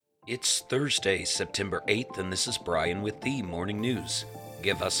It's Thursday, September 8th, and this is Brian with the Morning News.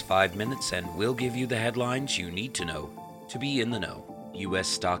 Give us 5 minutes and we'll give you the headlines you need to know to be in the know. U.S.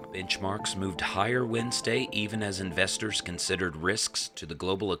 stock benchmarks moved higher Wednesday even as investors considered risks to the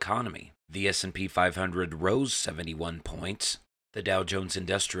global economy. The S&P 500 rose 71 points, the Dow Jones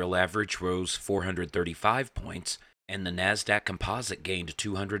Industrial Average rose 435 points, and the Nasdaq Composite gained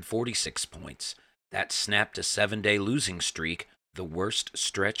 246 points. That snapped a 7-day losing streak, the worst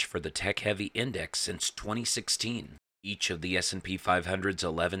stretch for the tech-heavy index since 2016. Each of the S&P 500's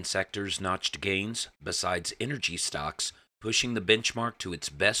 11 sectors notched gains, besides energy stocks, pushing the benchmark to its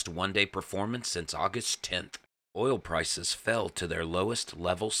best one-day performance since August 10th. Oil prices fell to their lowest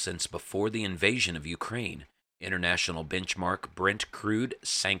level since before the invasion of Ukraine. International benchmark Brent crude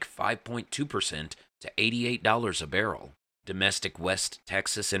sank 5.2% to $88 a barrel. Domestic West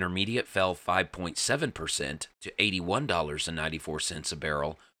Texas Intermediate fell 5.7% to $81.94 a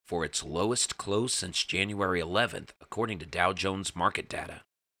barrel for its lowest close since January 11th, according to Dow Jones market data.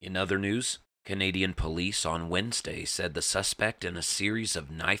 In other news, Canadian police on Wednesday said the suspect in a series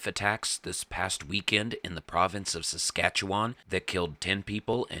of knife attacks this past weekend in the province of Saskatchewan that killed 10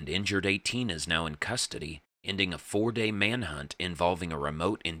 people and injured 18 is now in custody, ending a 4-day manhunt involving a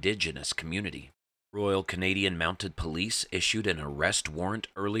remote Indigenous community. Royal Canadian Mounted Police issued an arrest warrant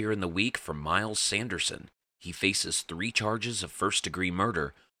earlier in the week for Miles Sanderson. He faces 3 charges of first-degree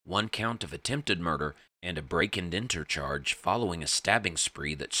murder, 1 count of attempted murder, and a break-and-enter charge following a stabbing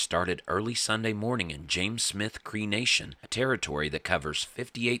spree that started early Sunday morning in James Smith Cree Nation, a territory that covers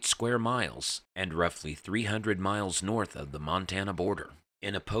 58 square miles and roughly 300 miles north of the Montana border.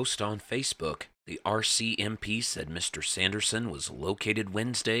 In a post on Facebook, the RCMP said Mr. Sanderson was located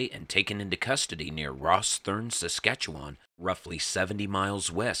Wednesday and taken into custody near Rosthern, Saskatchewan, roughly 70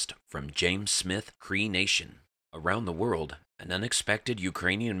 miles west from James Smith Cree Nation. Around the world, an unexpected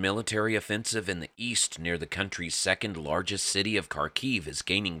Ukrainian military offensive in the east near the country's second-largest city of Kharkiv is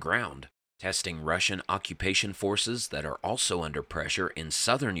gaining ground, testing Russian occupation forces that are also under pressure in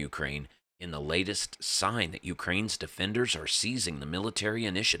southern Ukraine in the latest sign that Ukraine's defenders are seizing the military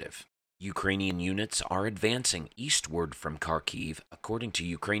initiative. Ukrainian units are advancing eastward from Kharkiv, according to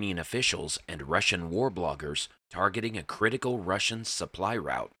Ukrainian officials and Russian war bloggers, targeting a critical Russian supply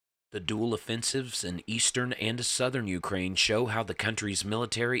route. The dual offensives in eastern and southern Ukraine show how the country's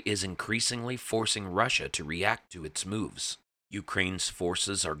military is increasingly forcing Russia to react to its moves. Ukraine's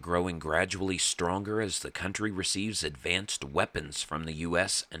forces are growing gradually stronger as the country receives advanced weapons from the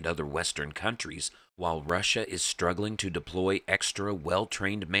U.S. and other Western countries, while Russia is struggling to deploy extra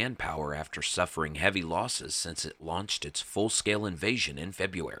well-trained manpower after suffering heavy losses since it launched its full-scale invasion in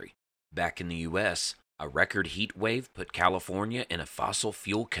February. Back in the U.S., a record heat wave put California in a fossil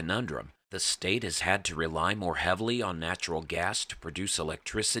fuel conundrum. The state has had to rely more heavily on natural gas to produce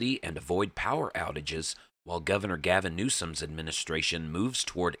electricity and avoid power outages, while Governor Gavin Newsom's administration moves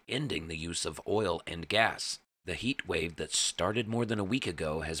toward ending the use of oil and gas. The heat wave that started more than a week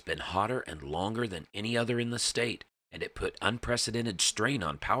ago has been hotter and longer than any other in the state, and it put unprecedented strain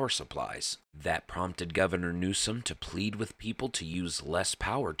on power supplies. That prompted Governor Newsom to plead with people to use less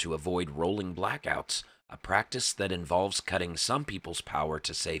power to avoid rolling blackouts, a practice that involves cutting some people's power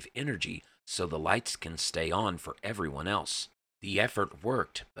to save energy so the lights can stay on for everyone else. The effort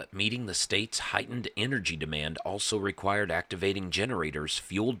worked, but meeting the state's heightened energy demand also required activating generators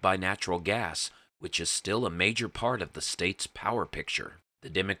fueled by natural gas, which is still a major part of the state's power picture. The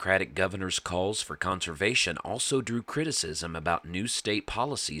Democratic governor's calls for conservation also drew criticism about new state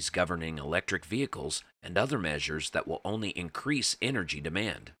policies governing electric vehicles and other measures that will only increase energy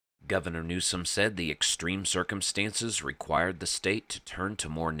demand. Governor Newsom said the extreme circumstances required the state to turn to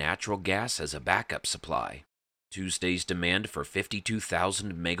more natural gas as a backup supply. Tuesday's demand for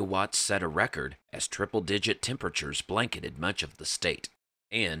 52,000 megawatts set a record as triple-digit temperatures blanketed much of the state.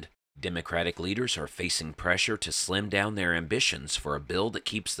 And Democratic leaders are facing pressure to slim down their ambitions for a bill that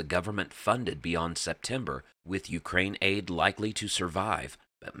keeps the government funded beyond September, with Ukraine aid likely to survive,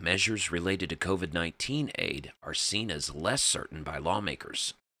 but measures related to COVID-19 aid are seen as less certain by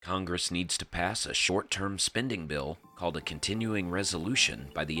lawmakers. Congress needs to pass a short-term spending bill called a continuing resolution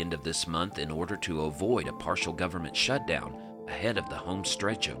by the end of this month in order to avoid a partial government shutdown ahead of the home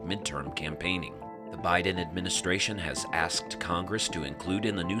stretch of midterm campaigning. The Biden administration has asked Congress to include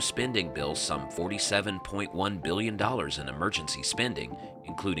in the new spending bill some $47.1 billion in emergency spending,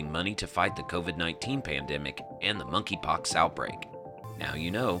 including money to fight the COVID-19 pandemic and the monkeypox outbreak. Now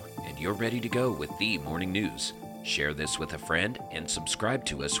you know, and you're ready to go with the Morning News. Share this with a friend and subscribe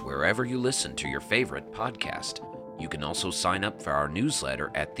to us wherever you listen to your favorite podcast. You can also sign up for our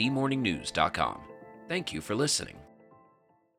newsletter at themorningnews.com. Thank you for listening.